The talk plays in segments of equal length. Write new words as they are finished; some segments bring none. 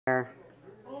There.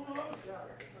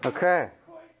 Okay.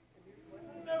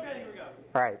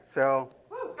 All right, so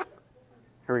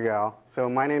here we go. So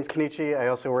my name's Kenichi. I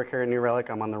also work here at New Relic.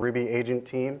 I'm on the Ruby agent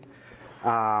team.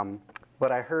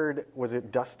 But I heard, was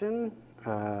it Dustin,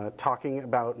 talking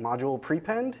about module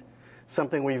prepend,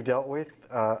 something we've dealt with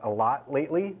a lot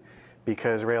lately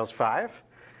because Rails 5.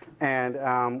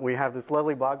 And we have this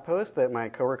lovely blog post that my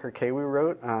coworker Kewu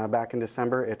wrote back in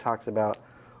December. It talks about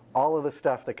all of the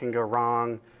stuff that can go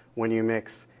wrong when you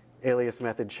mix alias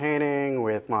method chaining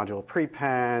with module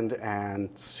prepend and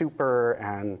super,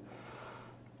 and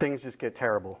things just get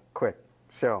terrible quick.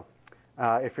 So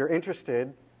if you're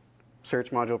interested,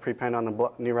 search module prepend on the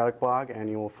New Relic blog and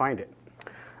you will find it.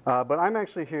 But I'm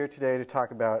actually here today to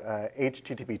talk about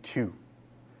HTTP 2.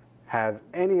 Have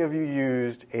any of you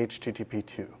used HTTP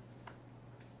 2?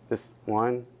 This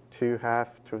 1, 2, half,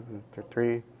 2,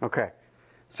 3. Okay.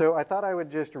 So I thought I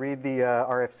would just read the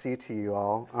RFC to you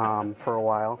all for a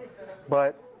while,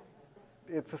 but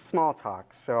it's a small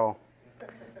talk, so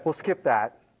we'll skip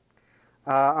that.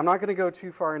 I'm not going to go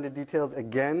too far into details.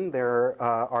 Again, there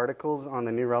are articles on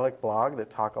the New Relic blog that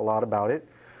talk a lot about it.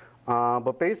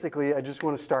 But basically, I just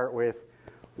want to start with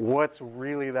what's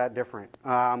really that different.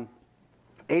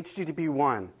 HTTP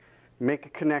 1, make a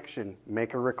connection,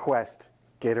 make a request,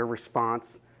 get a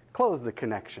response, close the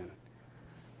connection.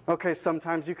 Okay,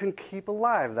 sometimes you can keep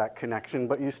alive that connection,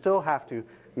 but you still have to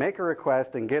make a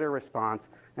request and get a response,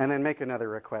 and then make another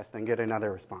request and get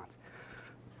another response.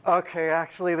 Okay,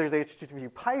 actually there's HTTP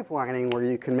pipelining where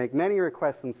you can make many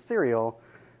requests in serial,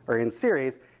 or in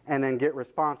series, and then get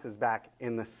responses back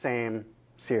in the same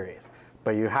series.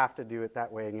 But you have to do it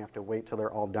that way, and you have to wait till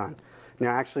they're all done. Now,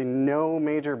 actually, no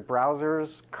major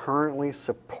browsers currently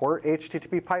support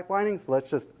HTTP pipelining, so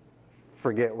let's just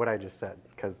forget what I just said,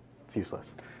 because it's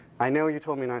useless. I know you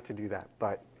told me not to do that,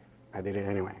 but I did it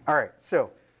anyway. All right,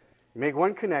 so you make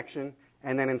one connection,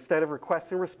 and then instead of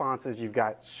requests and responses, you've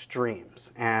got streams.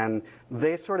 And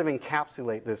they sort of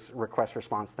encapsulate this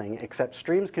request-response thing, except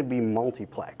streams can be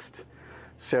multiplexed.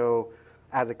 So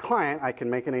as a client, I can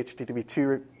make an HTTP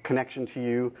 2 connection to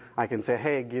you. I can say,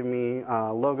 hey, give me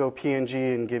logo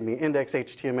PNG, and give me index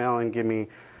HTML, and give me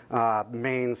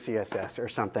main CSS or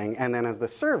something. And then as the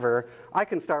server, I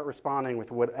can start responding with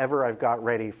whatever I've got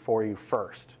ready for you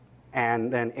first,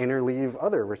 and then interleave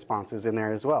other responses in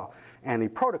there as well. And the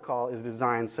protocol is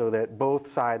designed so that both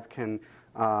sides can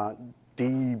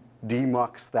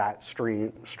demux that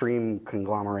stream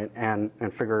conglomerate and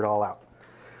figure it all out.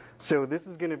 So this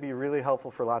is going to be really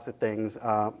helpful for lots of things.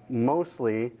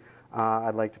 Mostly,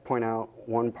 I'd like to point out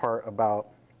one part about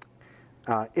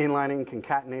inlining,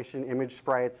 concatenation, image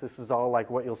sprites. This is all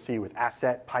like what you'll see with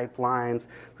asset pipelines.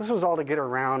 This was all to get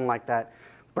around like that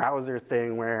browser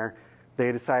thing where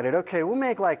they decided, okay, we'll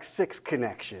make like 6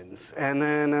 connections, and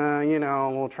then you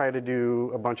know, we'll try to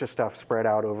do a bunch of stuff spread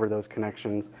out over those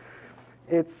connections.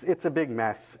 It's a big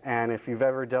mess, and if you've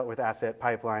ever dealt with asset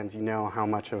pipelines, you know how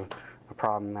much of a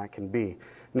problem that can be.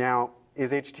 Now,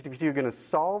 is HTTP 2 going to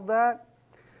solve that?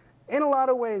 In a lot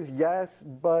of ways, yes,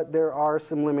 but there are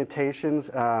some limitations.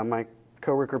 My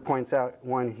coworker points out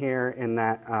one here in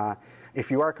that if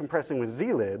you are compressing with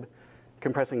zlib,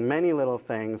 compressing many little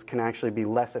things can actually be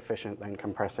less efficient than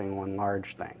compressing one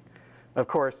large thing. Of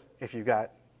course, if you've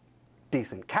got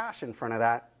decent cache in front of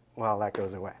that, well, that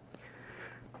goes away.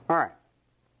 All right.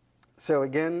 So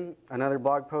again, another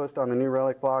blog post on the New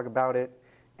Relic blog about it.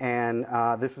 And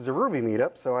this is a Ruby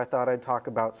meetup, so I thought I'd talk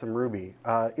about some Ruby.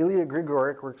 Ilya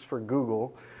Grigorik works for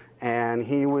Google, and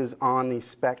he was on the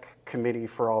spec committee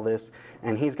for all this.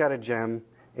 And he's got a gem,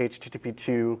 HTTP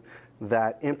 2,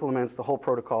 that implements the whole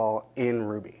protocol in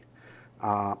Ruby.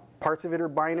 Parts of it are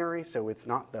binary, so it's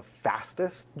not the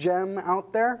fastest gem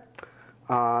out there.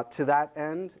 To that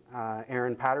end,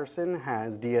 Aaron Patterson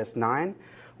has DS9,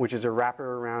 which is a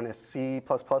wrapper around a C++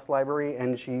 library,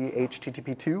 ng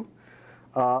HTTP 2.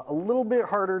 A little bit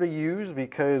harder to use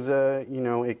because you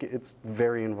know, it's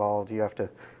very involved. You have to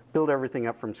build everything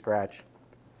up from scratch.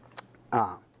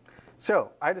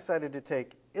 So I decided to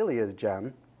take Ilya's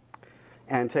gem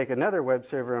and take another web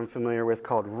server I'm familiar with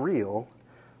called Real,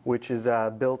 which is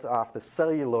built off the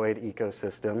celluloid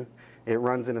ecosystem. It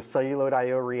runs in a celluloid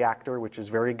I/O reactor, which is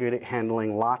very good at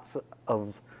handling lots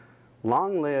of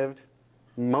long-lived,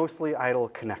 mostly idle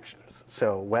connections.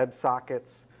 So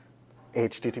WebSockets,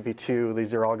 HTTP 2,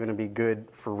 these are all going to be good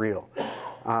for Real.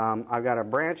 I've got a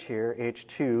branch here,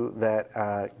 H2,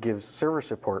 that gives server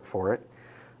support for it.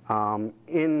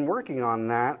 In working on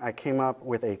that, I came up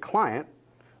with a client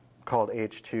called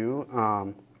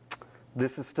H2.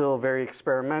 This is still very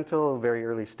experimental, very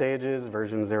early stages,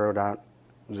 version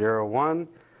 0.01.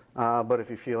 but if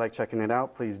you feel like checking it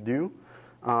out, please do.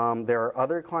 There are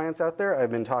other clients out there.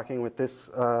 I've been talking with this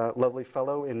lovely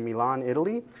fellow in Milan,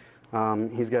 Italy.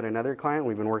 He's got another client.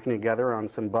 We've been working together on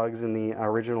some bugs in the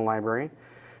original library.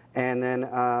 And then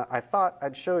I thought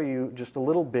I'd show you just a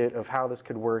little bit of how this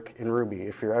could work in Ruby.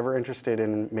 If you're ever interested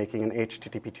in making an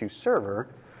HTTP2 server,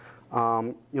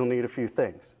 you'll need a few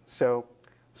things. So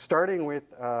starting with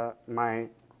my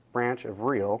branch of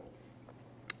real,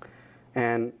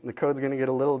 and the code's going to get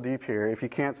a little deep here. If you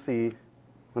can't see,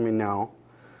 let me know.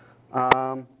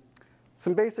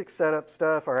 Some basic setup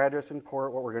stuff, our address and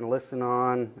port, what we're going to listen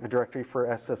on, a directory for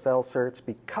SSL certs,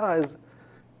 because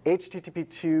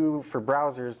HTTP2 for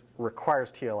browsers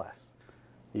requires TLS.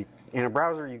 In a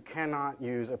browser, you cannot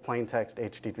use a plain text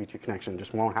HTTP2 connection. It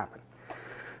just won't happen.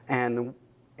 And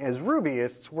as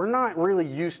Rubyists, we're not really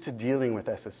used to dealing with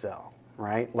SSL,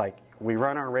 right? Like, we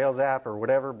run our Rails app or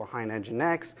whatever behind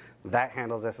Nginx, that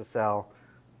handles SSL,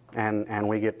 and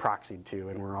we get proxied to,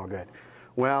 and we're all good.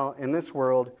 Well, in this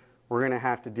world, we're going to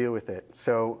have to deal with it.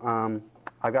 So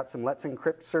I've got some Let's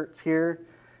Encrypt certs here,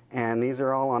 and these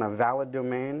are all on a valid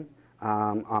domain.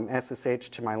 I'm SSH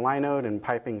to my Linode and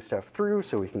piping stuff through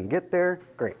so we can get there.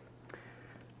 Great.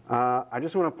 I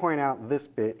just want to point out this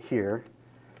bit here.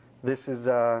 This is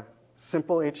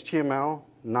simple HTML,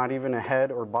 not even a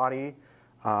head or body,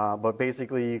 but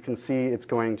basically you can see it's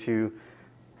going to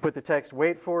put the text,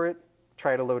 wait for it,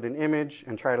 try to load an image,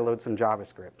 and try to load some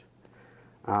JavaScript.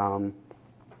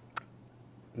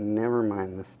 Never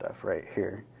mind this stuff right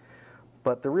here.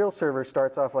 But the real server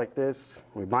starts off like this.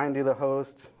 We bind to the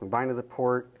host, we bind to the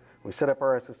port, we set up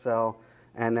our SSL,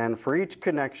 and then for each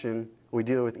connection, we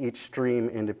deal with each stream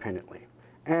independently.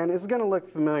 And it's going to look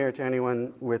familiar to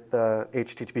anyone with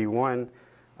HTTP1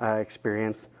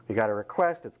 experience. We got a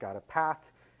request, it's got a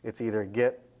path, it's either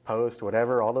get, post,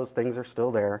 whatever, all those things are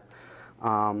still there.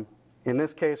 In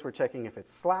this case, we're checking if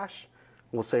it's slash.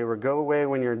 We'll say we'll go away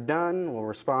when you're done. We'll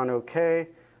respond OK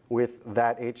with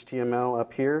that HTML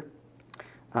up here.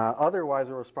 Otherwise,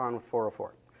 we'll respond with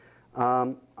 404.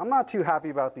 I'm not too happy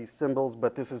about these symbols,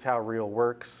 but this is how real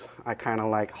works. I kind of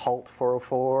like halt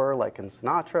 404, like in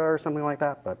Sinatra or something like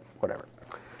that, but whatever.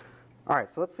 All right,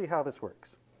 so let's see how this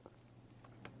works.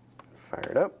 Fire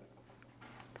it up.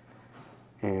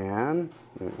 And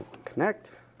we'll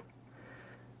connect.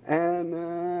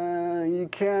 And you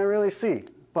can't really see,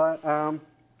 but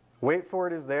wait for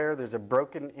it is there. There's a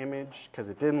broken image because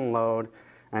it didn't load.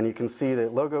 And you can see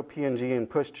that logo PNG and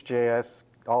push.js,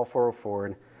 all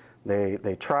 404'd.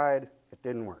 They tried, it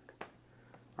didn't work.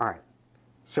 All right,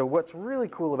 so what's really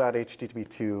cool about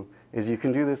HTTP2 is you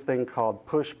can do this thing called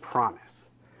push promise.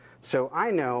 So I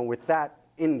know with that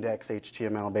index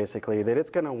HTML basically that it's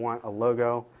going to want a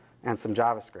logo and some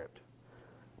JavaScript.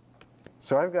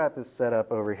 So I've got this set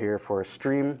up over here for a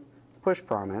stream push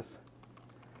promise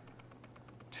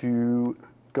to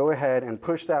go ahead and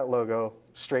push that logo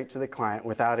straight to the client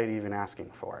without it even asking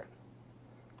for it.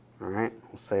 All right,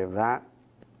 we'll save that.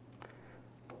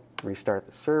 Restart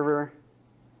the server.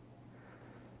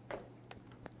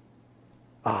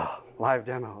 Oh, live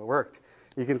demo, it worked.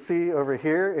 You can see over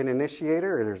here in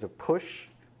initiator, there's a push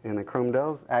in the Chrome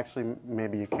devs. Actually,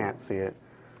 maybe you can't see it.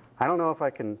 I don't know if I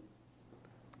can,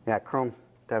 yeah, Chrome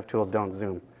DevTools don't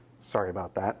zoom. Sorry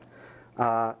about that.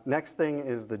 Next thing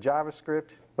is the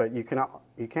JavaScript, but you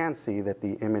can see that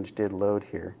the image did load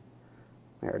here.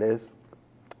 There it is.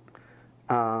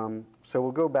 So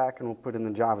we'll go back and we'll put in the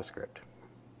JavaScript.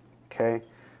 Okay.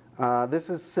 This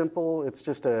is simple. It's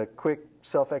just a quick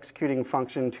self-executing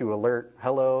function to alert,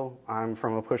 hello, I'm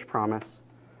from a push promise.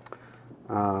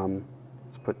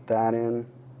 Let's put that in.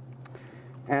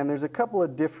 And there's a couple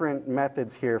of different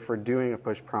methods here for doing a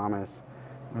push promise.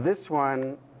 This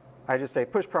one, I just say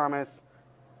push promise,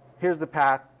 here's the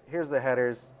path, here's the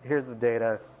headers, here's the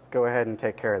data, go ahead and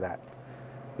take care of that.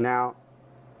 Now,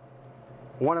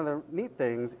 one of the neat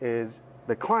things is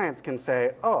the clients can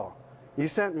say, oh, you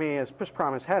sent me as push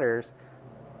promise headers,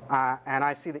 and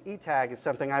I see the E tag is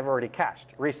something I've already cached.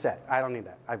 Reset. I don't need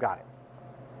that. I've got it.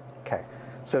 Okay.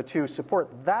 So to support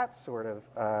that sort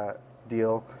of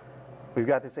deal, we've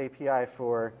got this API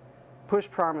for push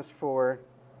promise for,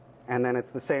 and then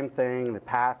it's the same thing, the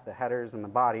path, the headers, and the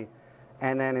body.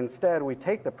 And then instead, we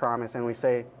take the promise and we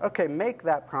say, OK, make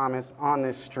that promise on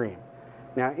this stream.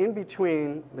 Now, in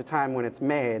between the time when it's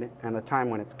made and the time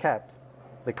when it's kept,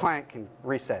 the client can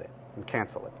reset it and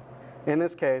cancel it. In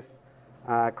this case,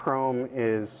 Chrome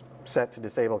is set to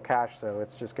disable cache, so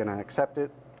it's just going to accept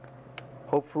it.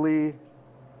 Hopefully,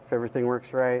 if everything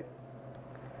works right,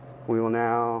 we will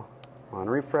now on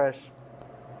refresh,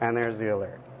 and there's the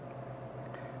alert.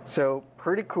 So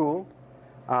pretty cool.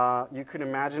 You could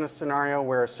imagine a scenario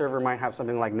where a server might have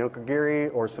something like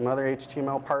Nokogiri or some other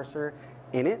HTML parser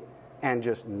in it and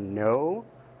just know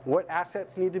what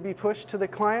assets need to be pushed to the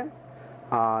client.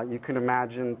 You can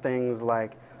imagine things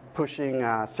like pushing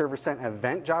server-sent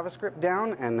event JavaScript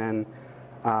down and then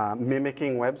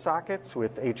mimicking WebSockets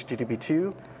with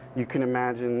HTTP2. You can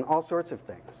imagine all sorts of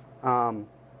things.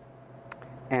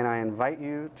 And I invite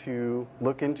you to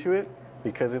look into it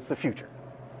because it's the future.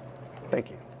 Thank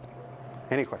you.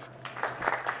 Any questions?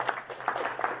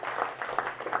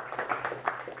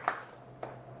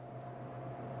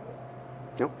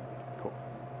 Nope. Cool.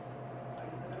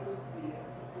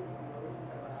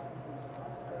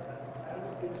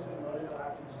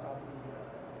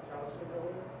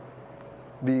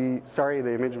 Sorry,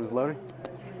 the image was loading?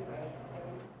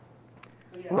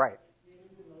 Right.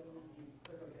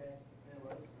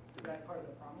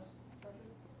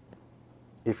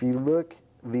 If you look,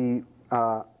 the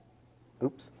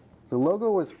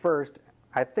logo was first.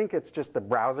 I think it's just the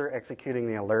browser executing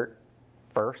the alert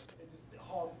first. It just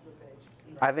halts the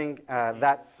page. I think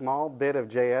that small bit of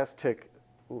JS took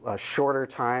a shorter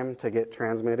time to get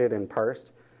transmitted and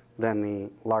parsed than the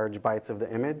large bytes of the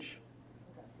image.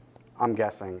 I'm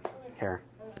guessing here.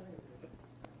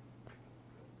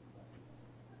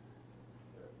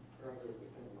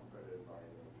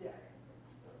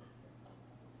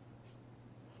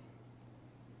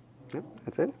 Yep,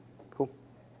 that's it. Cool.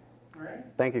 All right.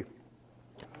 Thank you.